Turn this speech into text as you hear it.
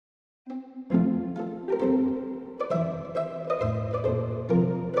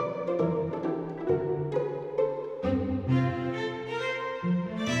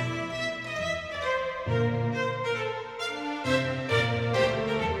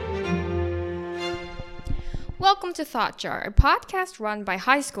welcome to Thought Jar, a podcast run by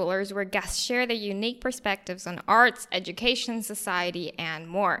high schoolers where guests share their unique perspectives on arts, education, society, and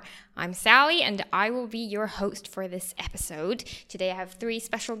more. I'm Sally, and I will be your host for this episode. Today I have three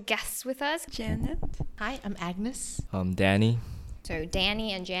special guests with us. Janet. Hi, I'm Agnes. I'm Danny. So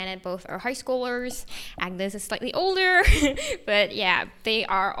Danny and Janet both are high schoolers. Agnes is slightly older, but yeah, they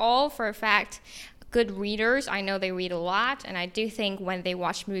are all, for a fact, good readers. I know they read a lot, and I do think when they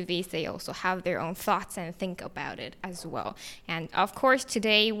watch movies, they also have their own thoughts and think about it as well. And of course,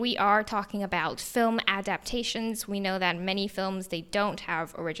 today we are talking about film adaptations. We know that many films, they don't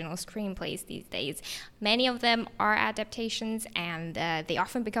have original screenplays these days. Many of them are adaptations, and they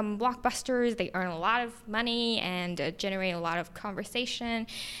often become blockbusters. They earn a lot of money and generate a lot of conversation.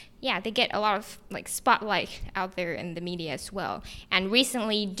 Yeah, they get a lot of spotlight out there in the media as well. And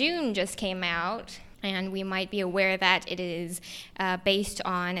recently, Dune just came out, and we might be aware that it is based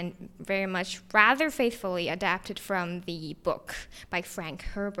on and very much rather faithfully adapted from the book by Frank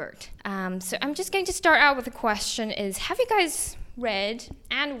Herbert. So I'm just going to start out with a question: have you guys read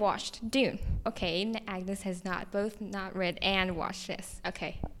and watched Dune? Okay, Agnes has both not read and watched this.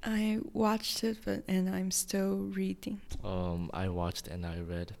 Okay. I watched it, and I'm still reading. I watched and I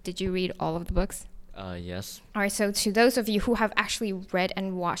read. Did you read all of the books? Yes. All right, so to those of you who have actually read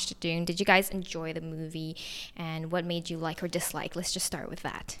and watched Dune, did you guys enjoy the movie, and what made you like or dislike? Let's just start with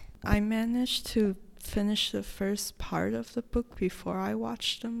that. I managed to finish the first part of the book before I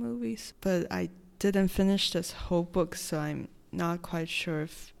watched the movies, but I didn't finish this whole book, so I'm not quite sure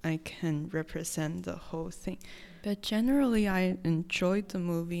if I can represent the whole thing. But generally, I enjoyed the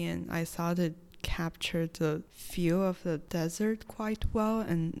movie, and I thought it captured the feel of the desert quite well,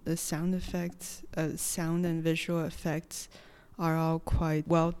 and the sound and visual effects are all quite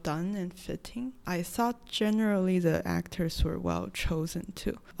well done and fitting. I thought generally the actors were well chosen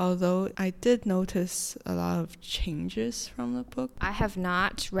too, although I did notice a lot of changes from the book. I have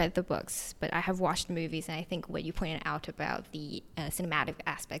not read the books, but I have watched the movies, and I think what you pointed out about the cinematic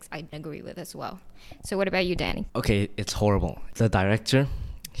aspects I agree with as well. So what about you, Danny? Okay, it's horrible. The director,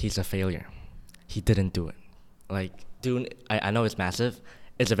 he's a failure. He didn't do it. Dune, I know it's massive.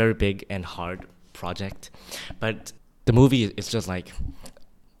 It's a very big and hard project, but the movie is just like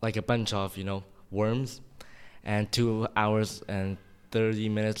a bunch of worms, and 2 hours and 30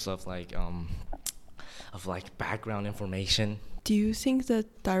 minutes of background information. Do you think the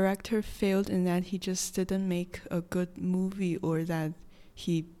director failed in that he just didn't make a good movie, or that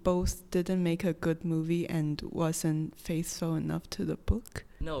he both didn't make a good movie and wasn't faithful enough to the book?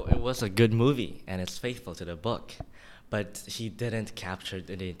 No, it was a good movie and it's faithful to the book, but he didn't capture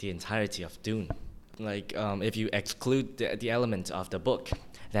the entirety of Dune. If you exclude the element of the book,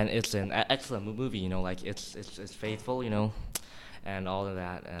 then it's an excellent movie. It's faithful, and all of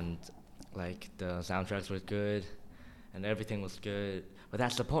that, and the soundtracks were good, and everything was good. But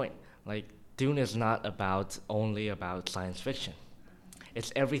that's the point. Dune is not only about science fiction.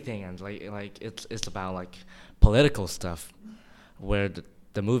 It's everything, and it's about political stuff, where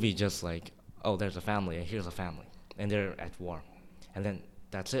the movie just there's a family, and here's a family, and they're at war, and then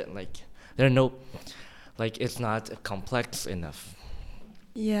that's it. There are no, it's not complex enough.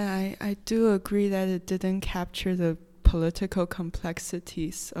 Yeah, I do agree that it didn't capture the political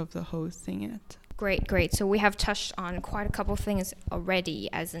complexities of the whole thing yet. Great. So we have touched on quite a couple of things already,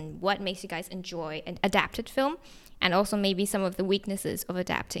 as in what makes you guys enjoy an adapted film, and also maybe some of the weaknesses of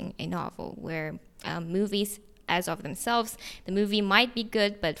adapting a novel, where movies, as of themselves, the movie might be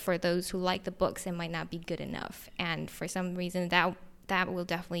good, but for those who like the books, it might not be good enough. And for some reason, that will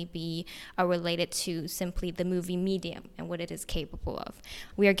definitely be related to simply the movie medium and what it is capable of.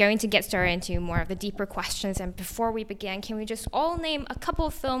 We are going to get started into more of the deeper questions, and before we begin, can we just all name a couple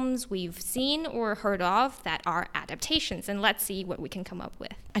of films we've seen or heard of that are adaptations, and let's see what we can come up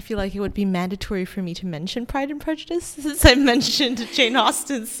with. I feel like it would be mandatory for me to mention Pride and Prejudice, since I mentioned Jane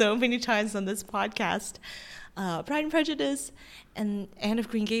Austen so many times on this podcast. Pride and Prejudice and Anne of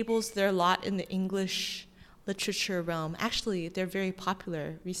Green Gables, they're a lot in the English literature realm. Actually, they're very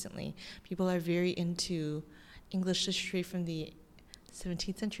popular recently. People are very into English literature from the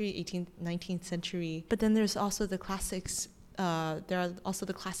 17th century, 18th, 19th century. But then there's also the classics. There are also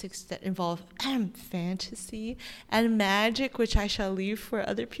the classics that involve fantasy and magic, which I shall leave for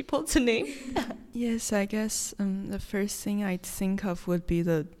other people to name. Yes, I guess the first thing I'd think of would be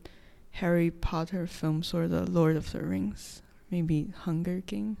the Harry Potter films or the Lord of the Rings, maybe Hunger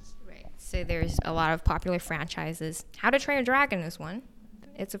Games. Right. So there's a lot of popular franchises. How to Train a Dragon is one.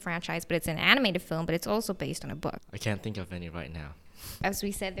 It's a franchise, but it's an animated film, but it's also based on a book. I can't think of any right now. As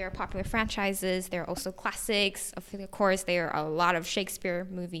we said, there are popular franchises. There are also classics. Of course, there are a lot of Shakespeare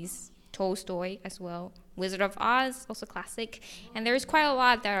movies Tolstoy as well. Wizard of Oz, also classic. And there's quite a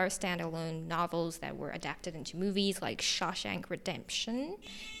lot that are standalone novels that were adapted into movies, like Shawshank Redemption,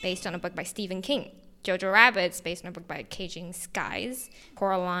 based on a book by Stephen King. Jojo Rabbit's based on a book by Caging Skies.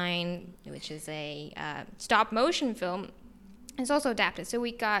 Coraline, which is a stop motion film, is also adapted. So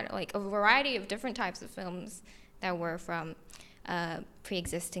we got like a variety of different types of films that were from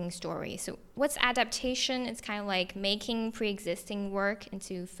pre-existing stories. So what's adaptation? It's kind of like making pre-existing work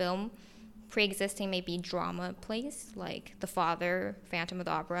into film. Pre-existing maybe drama plays like The Father, Phantom of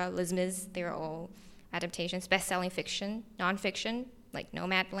the Opera, Les Mis. They're all adaptations. Best-selling fiction, non-fiction like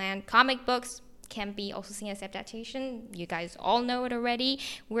Nomadland. Comic books can be also seen as adaptation. You guys all know it already.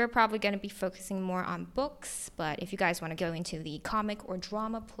 We're probably going to be focusing more on books, but if you guys want to go into the comic or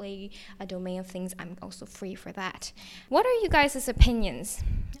drama play a domain of things, I'm also free for that. What are you guys' opinions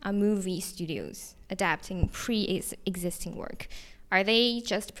on movie studios adapting pre-existing work? Are they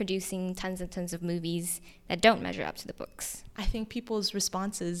just producing tons and tons of movies that don't measure up to the books? I think people's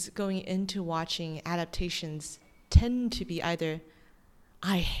responses going into watching adaptations tend to be either,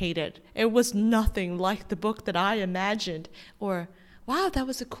 I hate it. It was nothing like the book that I imagined. Or, wow, that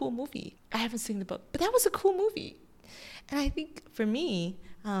was a cool movie. I haven't seen the book, but that was a cool movie. And I think for me,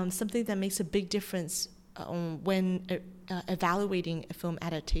 something that makes a big difference when evaluating a film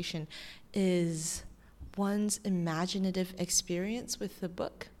adaptation is one's imaginative experience with the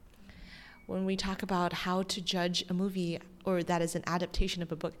book. When we talk about how to judge a movie or that is an adaptation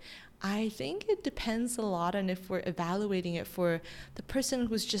of a book, I think it depends a lot on if we're evaluating it for the person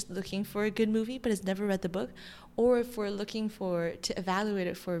who's just looking for a good movie but has never read the book, or if we're looking to evaluate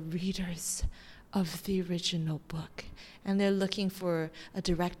it for readers of the original book and they're looking for a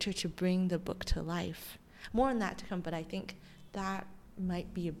director to bring the book to life. More on that to come, but I think that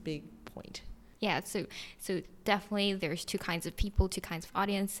might be a big point. Yeah, so definitely there's two kinds of people, two kinds of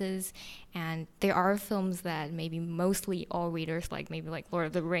audiences, and there are films that maybe mostly all readers like, maybe like Lord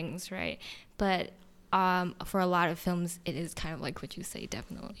of the Rings, right? But for a lot of films, it is kind of like what you say,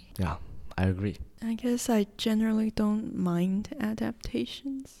 definitely. Yeah, I agree. I guess I generally don't mind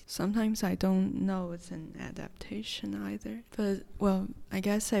adaptations. Sometimes I don't know it's an adaptation either. But, well, I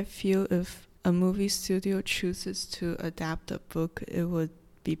guess I feel if a movie studio chooses to adapt a book, it would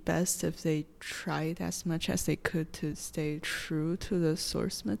be best if they tried as much as they could to stay true to the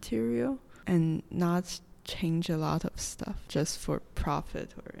source material and not change a lot of stuff just for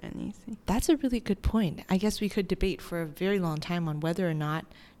profit or anything. That's a really good point. I guess we could debate for a very long time on whether or not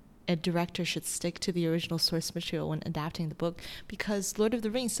a director should stick to the original source material when adapting the book, because Lord of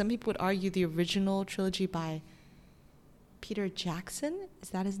the Rings, some people would argue the original trilogy by Peter Jackson, is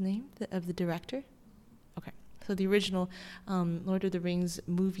that his name, of the director? Okay. So the original Lord of the Rings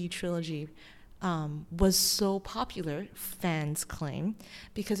movie trilogy was so popular, fans claim,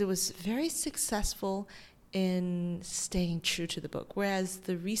 because it was very successful in staying true to the book. Whereas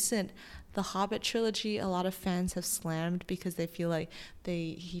the Hobbit trilogy, a lot of fans have slammed because they feel like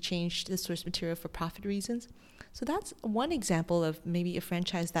he changed the source material for profit reasons. So that's one example of maybe a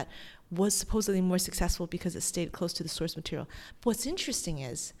franchise that was supposedly more successful because it stayed close to the source material. But what's interesting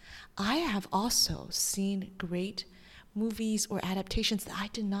is I have also seen great movies or adaptations that I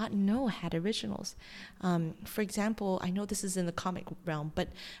did not know had originals. For example, I know this is in the comic realm, but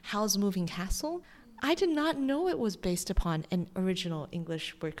Howl's Moving Castle, I did not know it was based upon an original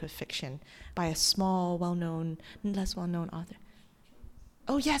English work of fiction by a small, less well-known author.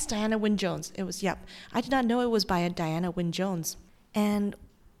 Oh yes, Diana Wynne Jones. It was, yep. I did not know it was by a Diana Wynne Jones. And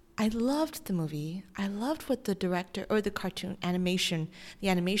I loved the movie. I loved what the director, or the cartoon animation,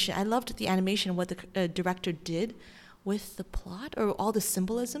 I loved the animation, what the director did with the plot, or all the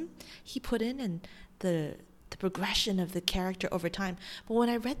symbolism he put in, and the progression of the character over time. But when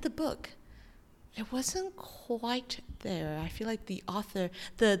I read the book, it wasn't quite there. I feel like the author,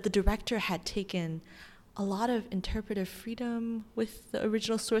 the director had taken a lot of interpretive freedom with the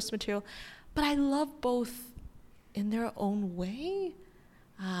original source material, but I love both in their own way.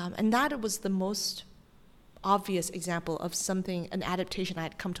 And that was the most obvious example of an adaptation I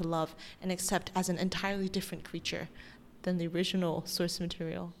had come to love and accept as an entirely different creature than the original source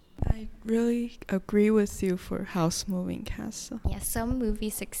material. I really agree with you for Howl's Moving Castle. Yeah, some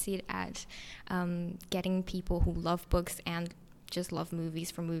movies succeed at getting people who love books and just love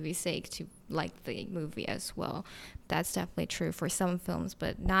movies for movies' sake to like the movie as well. That's definitely true for some films,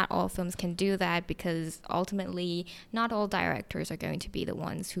 but not all films can do that, because ultimately not all directors are going to be the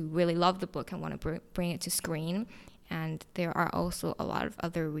ones who really love the book and want to bring it to screen. And there are also a lot of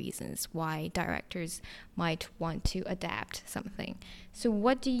other reasons why directors might want to adapt something. So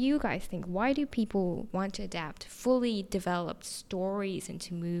what do you guys think? Why do people want to adapt fully developed stories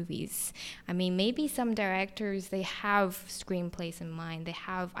into movies? I mean, maybe some directors, they have screenplays in mind, they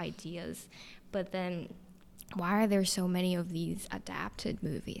have ideas, but then why are there so many of these adapted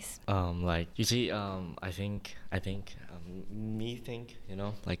movies? Like you see, I think, you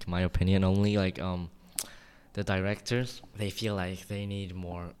know, like my opinion only, like the directors, they feel like they need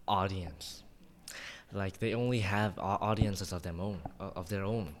more audience. Like they only have audiences of their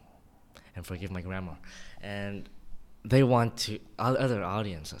own, and forgive my grammar, and they want to other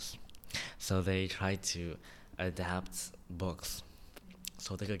audiences, so they try to adapt books,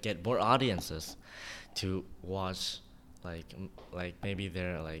 so they could get more audiences to watch, like maybe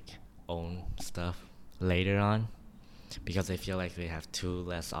their like own stuff later on, because they feel like they have too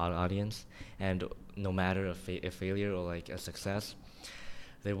less audience, and no matter a failure or like a success,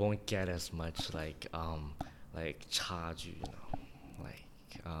 they won't get as much like 差距, you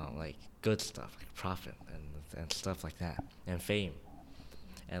know, like good stuff, like profit and stuff like that, and fame,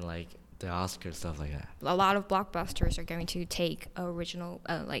 and like the Oscar stuff like that. A lot of blockbusters are going to take original,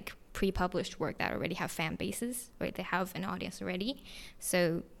 like pre-published work that already have fan bases, right? They have an audience already,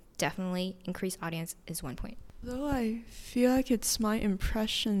 so definitely increased audience is one point. Though I feel like it's my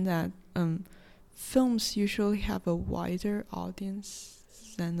impression that films usually have a wider audience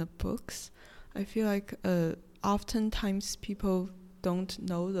than the books. I feel like oftentimes people don't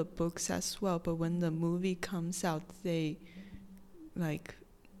know the books as well, but when the movie comes out, they like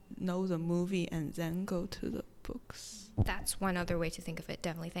know the movie and then go to the books. That's one other way to think of it.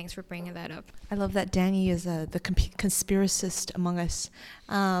 Definitely. Thanks for bringing that up. I love that Danny is the conspiracist among us.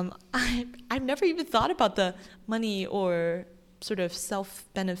 I've never even thought about the money or sort of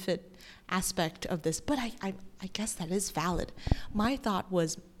self-benefit aspect of this, but I guess that is valid. My thought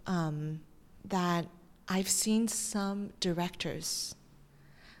was that I've seen some directors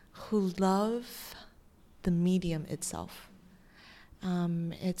who love the medium itself.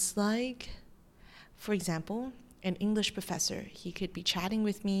 It's like, for example, an English professor, he could be chatting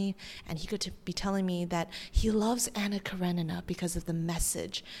with me and he could be telling me that he loves Anna Karenina because of the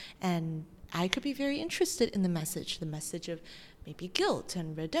message. And I could be very interested in the message of maybe guilt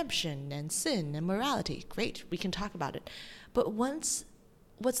and redemption and sin and morality. Great, we can talk about it. But what's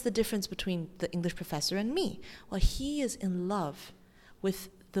the difference between the English professor and me? Well, he is in love with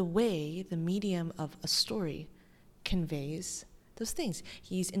the way the medium of a story conveys those things.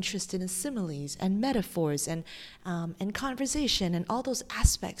 He's interested in similes and metaphors and conversation and all those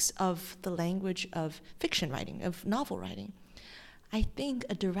aspects of the language of fiction writing, of novel writing. I think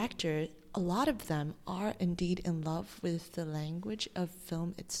a director, a lot of them are indeed in love with the language of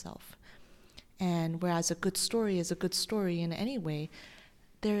film itself. And whereas a good story is a good story in any way,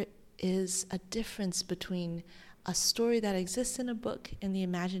 there is a difference between a story that exists in a book in the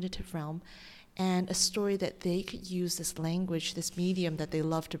imaginative realm and a story that they could use this language, this medium that they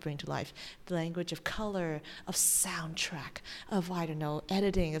love to bring to life, the language of color, of soundtrack, of, I don't know,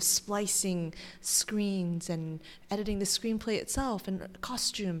 editing, of splicing screens and editing the screenplay itself and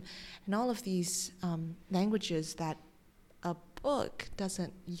costume, and all of these languages that a book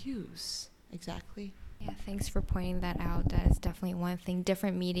doesn't use exactly. Yeah, thanks for pointing that out. That is definitely one thing.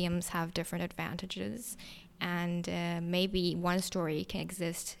 Different mediums have different advantages, and maybe one story can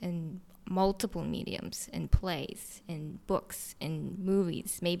exist in multiple mediums, in plays, in books, in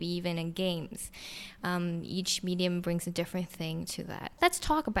movies, maybe even in games. Each medium brings a different thing to that. Let's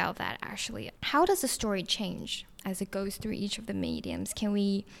talk about that, actually. How does the story change as it goes through each of the mediums? Can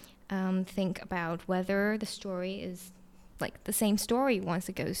we think about whether the story is like the same story once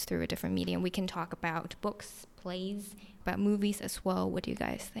it goes through a different medium? We can talk about books, plays, about movies as well. What do you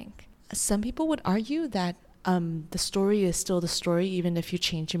guys think? Some people would argue that the story is still the story even if you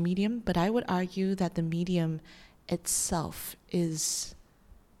change a medium, but I would argue that the medium itself is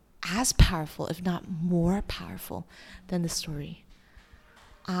as powerful, if not more powerful, than the story.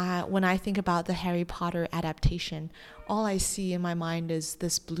 When I think about the Harry Potter adaptation, all I see in my mind is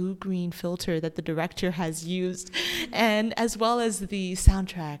this blue-green filter that the director has used, and as well as the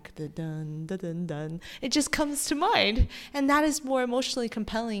soundtrack, the dun, dun, dun, dun. It just comes to mind, and that is more emotionally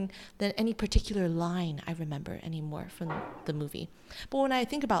compelling than any particular line I remember anymore from the movie. But when I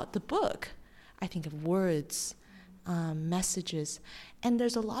think about the book, I think of words, messages, and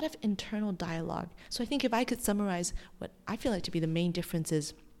there's a lot of internal dialogue. So I think if I could summarize what I feel like to be the main difference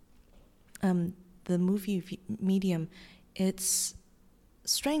is the movie medium, its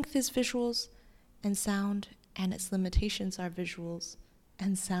strength is visuals and sound, and its limitations are visuals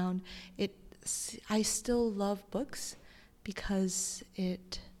and sound. It I still love books because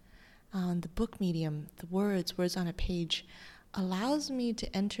the book medium, the words on a page, allows me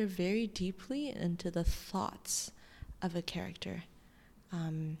to enter very deeply into the thoughts of a character.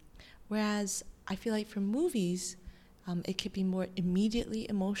 Whereas I feel like for movies, it could be more immediately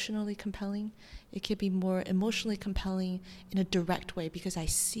emotionally compelling. It could be more emotionally compelling in a direct way because I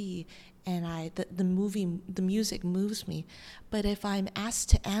see and the music moves me. But if I'm asked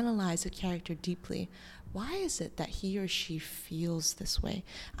to analyze a character deeply, why is it that he or she feels this way?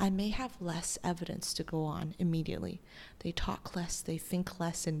 I may have less evidence to go on immediately. They talk less, they think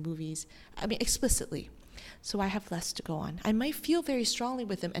less in movies, explicitly. So I have less to go on. I might feel very strongly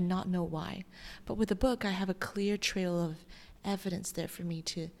with them and not know why. But with a book, I have a clear trail of evidence there for me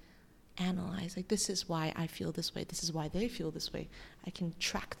to analyze. Like, this is why I feel this way. This is why they feel this way. I can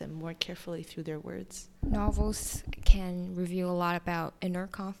track them more carefully through their words. Novels can reveal a lot about inner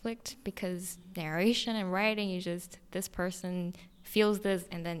conflict because narration and writing, this person feels this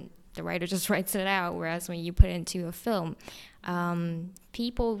and then the writer just writes it out. Whereas when you put it into a film,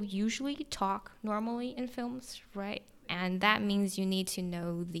 people usually talk normally in films, right? And that means you need to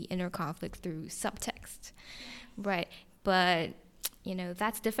know the inner conflict through subtext, right? But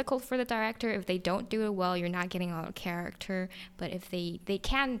that's difficult for the director. If they don't do it well, you're not getting a lot of character. But if they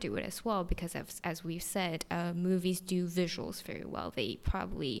can do it as well, because as we've said, movies do visuals very well. They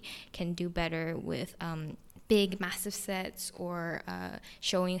probably can do better with big, massive sets or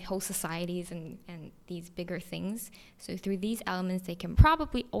showing whole societies and these bigger things. So through these elements, they can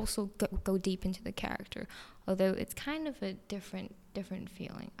probably also go deep into the character, although it's kind of a different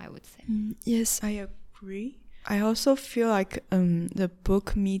feeling, I would say. Yes, I agree. I also feel like the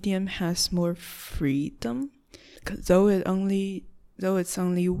book medium has more freedom, though it's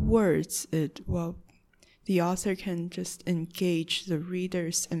only words. The author can just engage the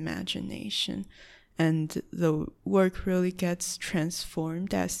reader's imagination, and the work really gets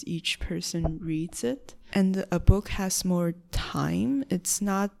transformed as each person reads it. And a book has more time. It's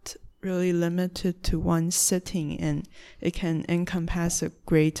not really limited to one sitting, and it can encompass a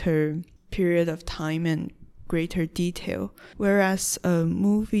greater period of time and greater detail. Whereas a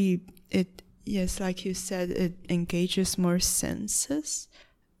movie, like you said, it engages more senses.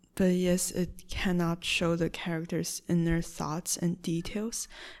 But yes, it cannot show the character's inner thoughts and details.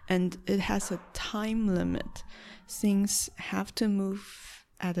 And it has a time limit. Things have to move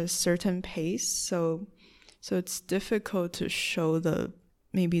at a certain pace. So it's difficult to show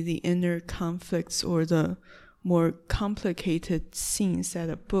maybe the inner conflicts or the more complicated scenes that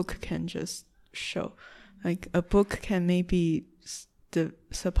a book can just show. Like a book can maybe,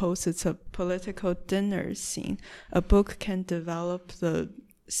 suppose it's a political dinner scene, a book can develop the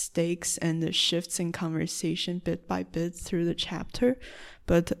stakes and the shifts in conversation bit by bit through the chapter.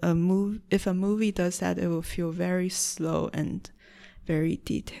 But if a movie does that, it will feel very slow and very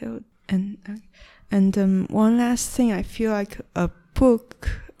detailed. And one last thing, I feel like a book,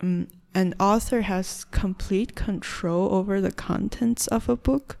 an author has complete control over the contents of a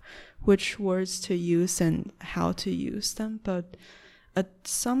book, which words to use and how to use them, but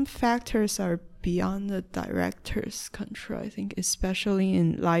some factors are beyond the director's control, I think, especially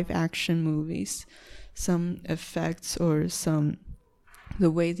in live action movies. Some effects or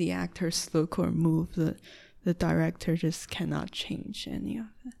the way the actors look or move, the director just cannot change any of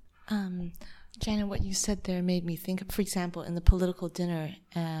it. Janet, what you said there made me think of, for example, in the political dinner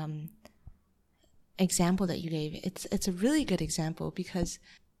example that you gave, it's a really good example because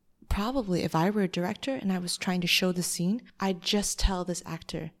probably if I were a director and I was trying to show the scene, I'd just tell this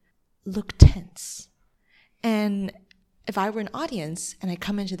actor, look tense. And if I were an audience and I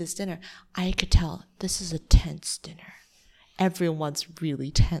come into this dinner, I could tell this is a tense dinner. Everyone's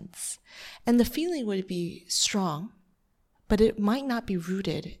really tense. And the feeling would be strong, but it might not be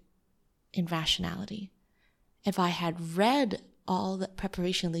rooted in rationality. If I had read all the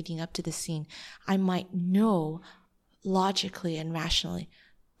preparation leading up to the scene, I might know logically and rationally,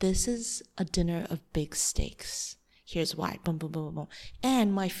 this is a dinner of big stakes. Here's why. Boom, boom, boom, boom, boom.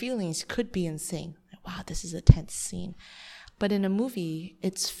 And my feelings could be in saying, wow, this is a tense scene. But in a movie,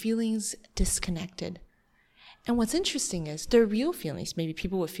 it's feelings disconnected. And what's interesting is they're real feelings. Maybe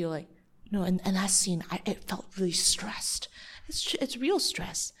people would feel like, no, in that scene, it felt really stressed. It's real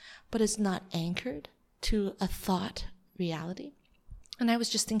stress, but it's not anchored to a thought reality. And I was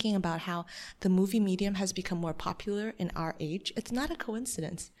just thinking about how the movie medium has become more popular in our age. It's not a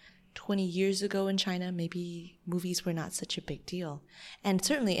coincidence. 20 years ago in China, maybe movies were not such a big deal. And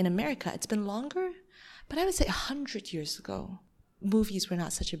certainly in America, it's been longer. But I would say 100 years ago, movies were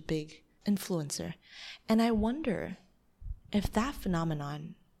not such a big influencer. And I wonder if that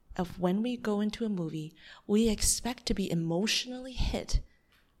phenomenon of when we go into a movie, we expect to be emotionally hit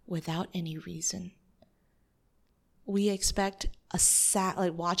without any reason. We expect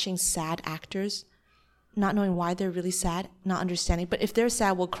like watching sad actors, not knowing why they're really sad, not understanding. But if they're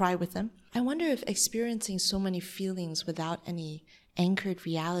sad, we'll cry with them. I wonder if experiencing so many feelings without any anchored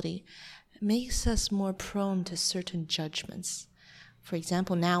reality makes us more prone to certain judgments. For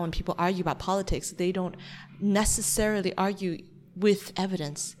example, now when people argue about politics, they don't necessarily argue with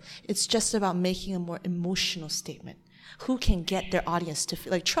evidence. It's just about making a more emotional statement. Who can get their audience to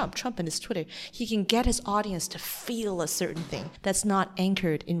feel, like Trump and his Twitter, he can get his audience to feel a certain thing that's not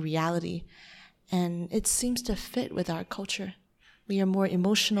anchored in reality. And it seems to fit with our culture. We are more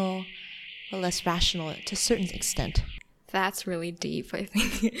emotional or less rational to a certain extent. That's really deep, I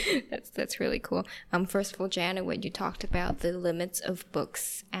think. that's really cool. First of all, Janet, when you talked about the limits of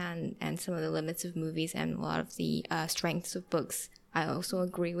books and some of the limits of movies and a lot of the strengths of books, I also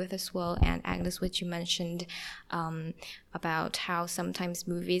agree with as well. And Agnes, what you mentioned about how sometimes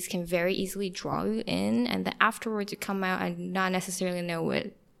movies can very easily draw you in, and then afterwards you come out and not necessarily know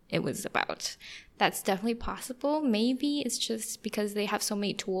what it was about. That's definitely possible. Maybe it's just because they have so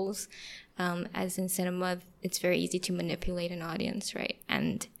many tools. As in cinema, it's very easy to manipulate an audience, right?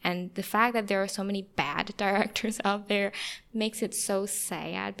 And the fact that there are so many bad directors out there makes it so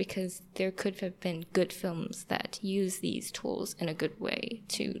sad, because there could have been good films that use these tools in a good way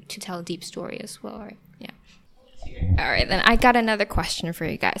to tell a deep story as well, right? Yeah. All right, then I got another question for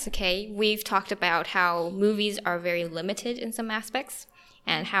you guys, okay? We've talked about how movies are very limited in some aspects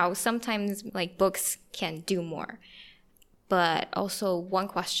and how sometimes like books can do more. But also one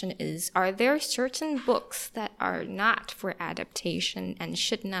question is, are there certain books that are not for adaptation and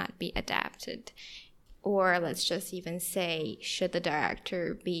should not be adapted? Or let's just even say, should the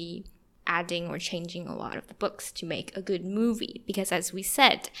director be adding or changing a lot of the books to make a good movie? Because as we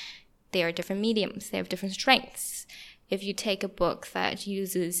said, they are different mediums, they have different strengths. If you take a book that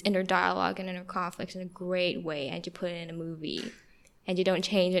uses inner dialogue and inner conflict in a great way and you put it in a movie, and you don't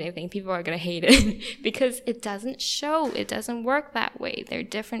change anything, people are going to hate it because it doesn't show. It doesn't work that way. They're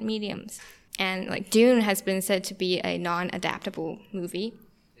different mediums. And like Dune has been said to be a non-adaptable movie.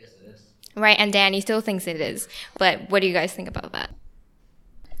 Yes, it is. Right, and Danny still thinks it is. But what do you guys think about that?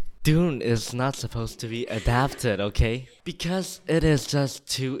 Dune is not supposed to be adapted, okay? Because it is just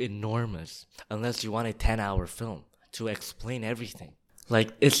too enormous, unless you want a 10-hour film to explain everything.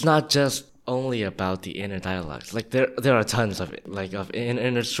 Like, it's not just only about the inner dialogues. Like, there are tons of it, like of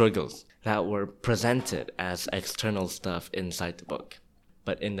inner struggles that were presented as external stuff inside the book.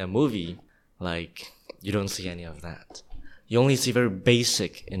 But in the movie, like, you don't see any of that. You only see very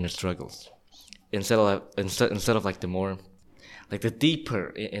basic inner struggles. Instead of like the more, like the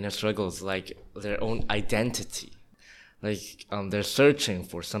deeper inner struggles, like their own identity. Like, they're searching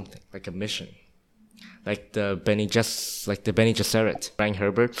for something, like a mission. Like the Bene Gesserit, Frank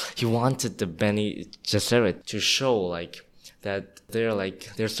Herbert, he wanted the Bene Gesserit to show like that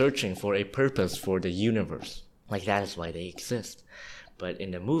they're searching for a purpose for the universe. Like, that is why they exist. But in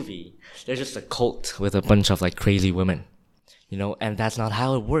the movie, they're just a cult with a bunch of like crazy women, you know, and that's not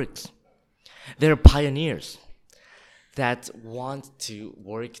how it works. They're pioneers that want to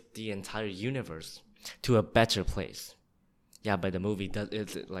work the entire universe to a better place. Yeah, but the movie does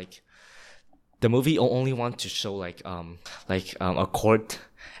it like. The movie only wants to show like a court,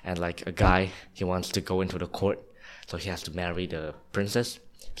 and like a guy, he wants to go into the court, so he has to marry the princess.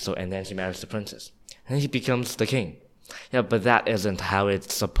 And then he marries the princess, and he becomes the king. Yeah, but that isn't how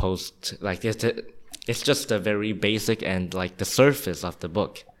it's supposed to, like, it's just the very basic and like the surface of the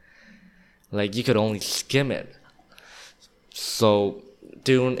book. Like, you could only skim it. So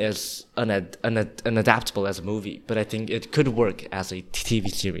Dune is unadaptable as a movie, but I think it could work as a TV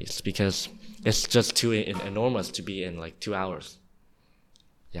series because it's just too enormous to be in like 2 hours.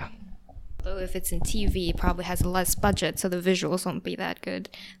 Yeah. Though if it's in TV, it probably has less budget, so the visuals won't be that good.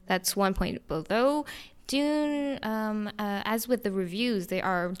 That's one point. Although Dune, as with the reviews, they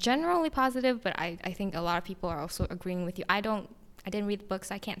are generally positive, but I think a lot of people are also agreeing with you. I didn't read the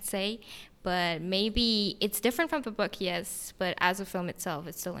books, I can't say, but maybe it's different from the book, yes, but as a film itself,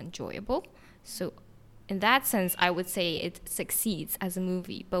 it's still enjoyable. So in that sense, I would say it succeeds as a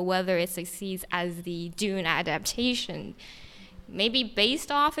movie, but whether it succeeds as the Dune adaptation, maybe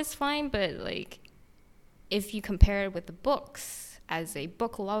based off is fine, but like if you compare it with the books, as a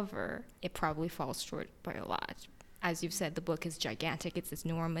book lover, it probably falls short by a lot. As you've said, the book is gigantic, it's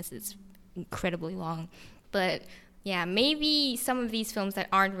enormous, it's incredibly long. But yeah, maybe some of these films that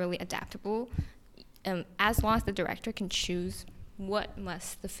aren't really adaptable, as long as the director can choose what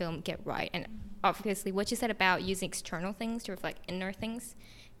must the film get right. And obviously what you said about using external things to reflect inner things,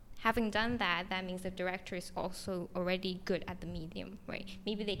 having done that, that means the director is also already good at the medium, right?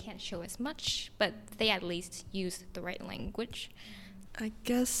 Maybe they can't show as much, but they at least use the right language. I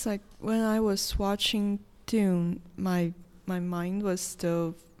guess like when I was watching Dune, my mind was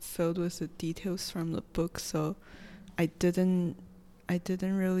still filled with the details from the book, so I didn't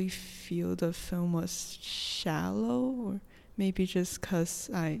really feel the film was shallow, or maybe just because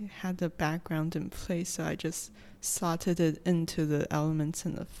I had the background in place, so I just slotted it into the elements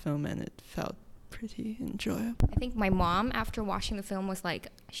in the film and it felt pretty enjoyable. I think my mom, after watching the film, was like,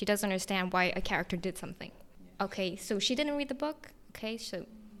 she doesn't understand why a character did something. Okay, so she didn't read the book, okay, so,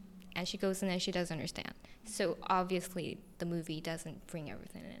 and she goes in and she doesn't understand. So obviously the movie doesn't bring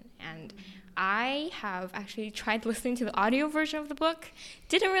everything in. And I have actually tried listening to the audio version of the book,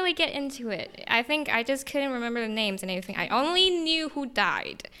 didn't really get into it. I think I just couldn't remember the names and everything. I only knew who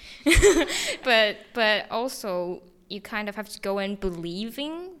died. but also you kind of have to go in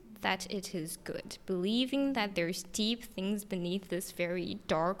believing that it is good, believing that there's deep things beneath this very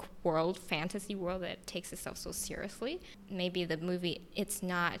dark world, fantasy world that takes itself so seriously. Maybe the movie,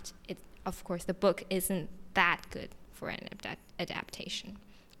 of course, the book isn't that good for an adaptation.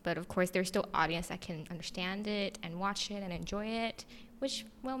 But of course, there's still audience that can understand it and watch it and enjoy it, which,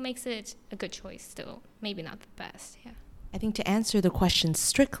 well, makes it a good choice still. Maybe not the best, yeah. I think to answer the question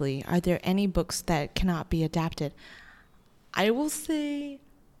strictly, are there any books that cannot be adapted? I will say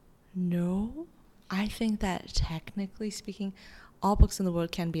no. I think that technically speaking, all books in the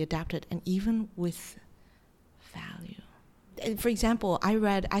world can be adapted, and even with value. For example,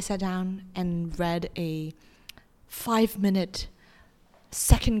 I sat down and read a 5-minute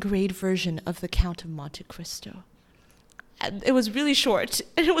second grade version of The Count of Monte Cristo. It was really short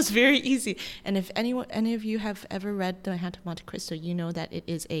and it was very easy. And if any of you have ever read The Count of Monte Cristo, you know that it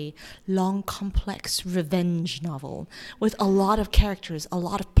is a long, complex revenge novel with a lot of characters, a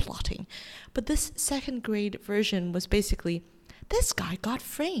lot of plotting. But this second grade version was basically, this guy got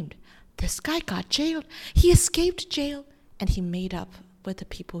framed, this guy got jailed, he escaped jail, and he made up with the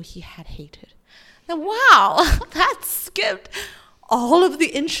people he had hated. Now, wow, that skipped all of the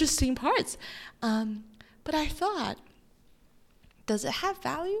interesting parts. But I thought, does it have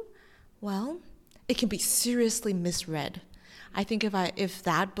value? Well, it can be seriously misread. I think if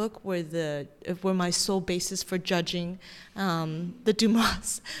that book were my sole basis for judging the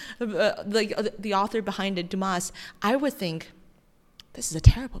Dumas, the author behind it, Dumas, I would think, this is a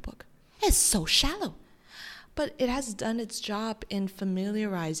terrible book. It's so shallow. But it has done its job in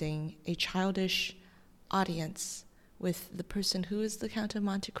familiarizing a childish audience with the person who is the Count of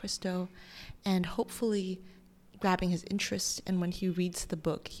Monte Cristo, and hopefully grabbing his interest, and when he reads the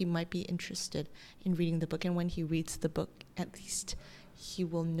book, he might be interested in reading the book, and when he reads the book, at least he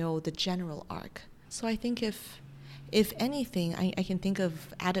will know the general arc. So I think if anything, I can think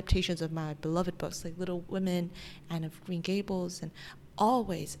of adaptations of my beloved books, like Little Women and of Green Gables, and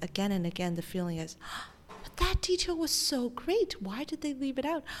always, again and again, the feeling is, that detail was so great, why did they leave it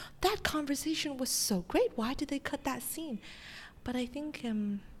out? That conversation was so great, why did they cut that scene? But I think,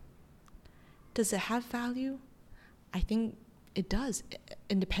 does it have value? I think it does,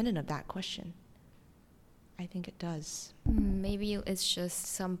 independent of that question. I think it does. Maybe it's just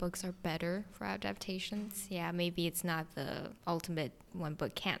some books are better for adaptations. Yeah, maybe it's not the ultimate one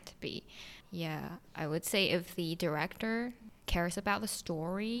book can't be. Yeah, I would say if the director cares about the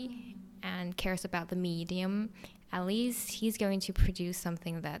story and cares about the medium, at least he's going to produce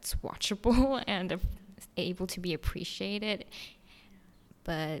something that's watchable and able to be appreciated.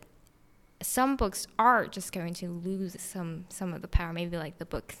 But some books are just going to lose some of the power, maybe like The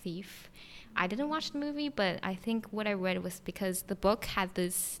Book Thief. I didn't watch the movie, but I think what I read was because the book had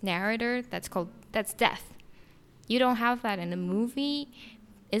this narrator that's death. You don't have that in the movie.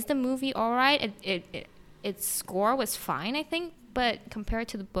 Is the movie all right? Its score was fine, I think, but compared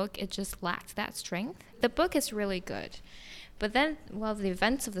to the book, it just lacked that strength. The book is really good. But then, well, the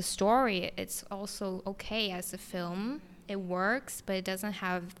events of the story, it's also okay as a film. It works, but it doesn't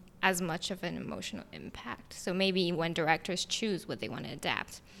have as much of an emotional impact. So maybe when directors choose what they want to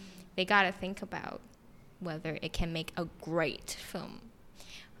adapt, they got to think about whether it can make a great film.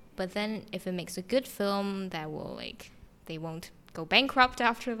 But then if it makes a good film that will, they won't go bankrupt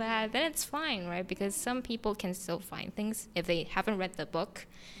after that, then it's fine, right? Because some people can still find things. If they haven't read the book,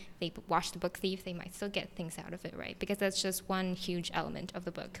 they watch The Book Thief, they might still get things out of it, right? Because that's just one huge element of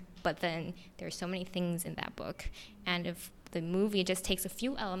the book. But then there's so many things in that book. And if the movie just takes a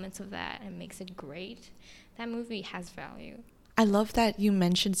few elements of that and makes it great, that movie has value. I love that you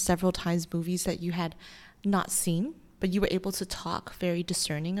mentioned several times movies that you had not seen, but you were able to talk very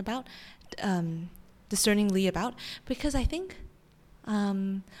discerningly about, because I think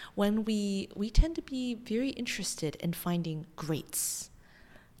when we tend to be very interested in finding greats.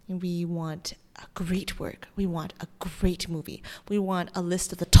 We want a great work. We want a great movie. We want a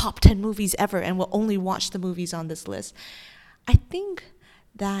list of the top 10 movies ever, and we'll only watch the movies on this list. I think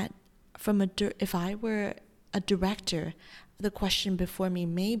that if I were a director, the question before me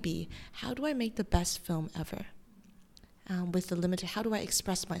may be, how do I make the best film ever? With the limited, how do I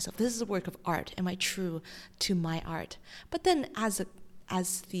express myself? This is a work of art. Am I true to my art? But then as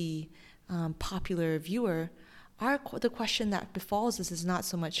the popular viewer, the question that befalls us is not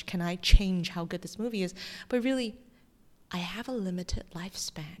so much, can I change how good this movie is? But really, I have a limited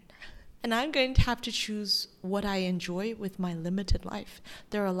lifespan. And I'm going to have to choose what I enjoy with my limited life.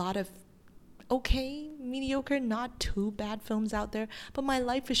 There are a lot of okay, mediocre, not too bad films out there, but my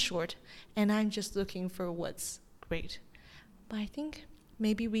life is short, and I'm just looking for what's great. But I think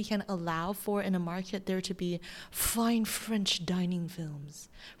maybe we can allow for, in a market, there to be fine French dining films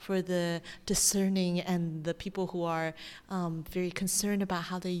for the discerning and the people who are very concerned about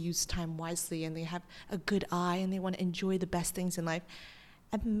how they use time wisely, and they have a good eye, and they want to enjoy the best things in life.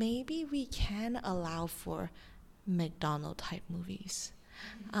 And maybe we can allow for McDonald's-type movies.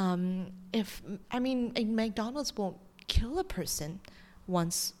 McDonald's won't kill a person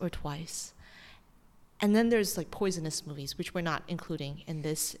once or twice. And then there's like poisonous movies, which we're not including in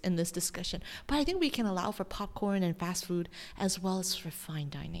this discussion. But I think we can allow for popcorn and fast food as well as for fine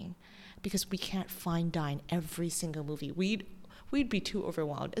dining, because we can't fine dine every single movie. We'd be too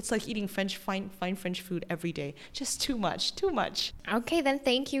overwhelmed. It's like eating fine French food every day. Just too much. Okay, then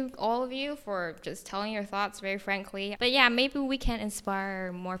thank you all of you for just telling your thoughts very frankly. But yeah, maybe we can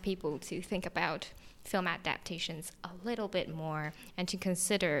inspire more people to think about film adaptations a little bit more and to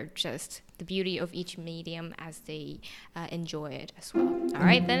consider just the beauty of each medium as they enjoy it as well. All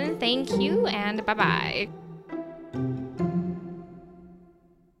right, then thank you and bye-bye.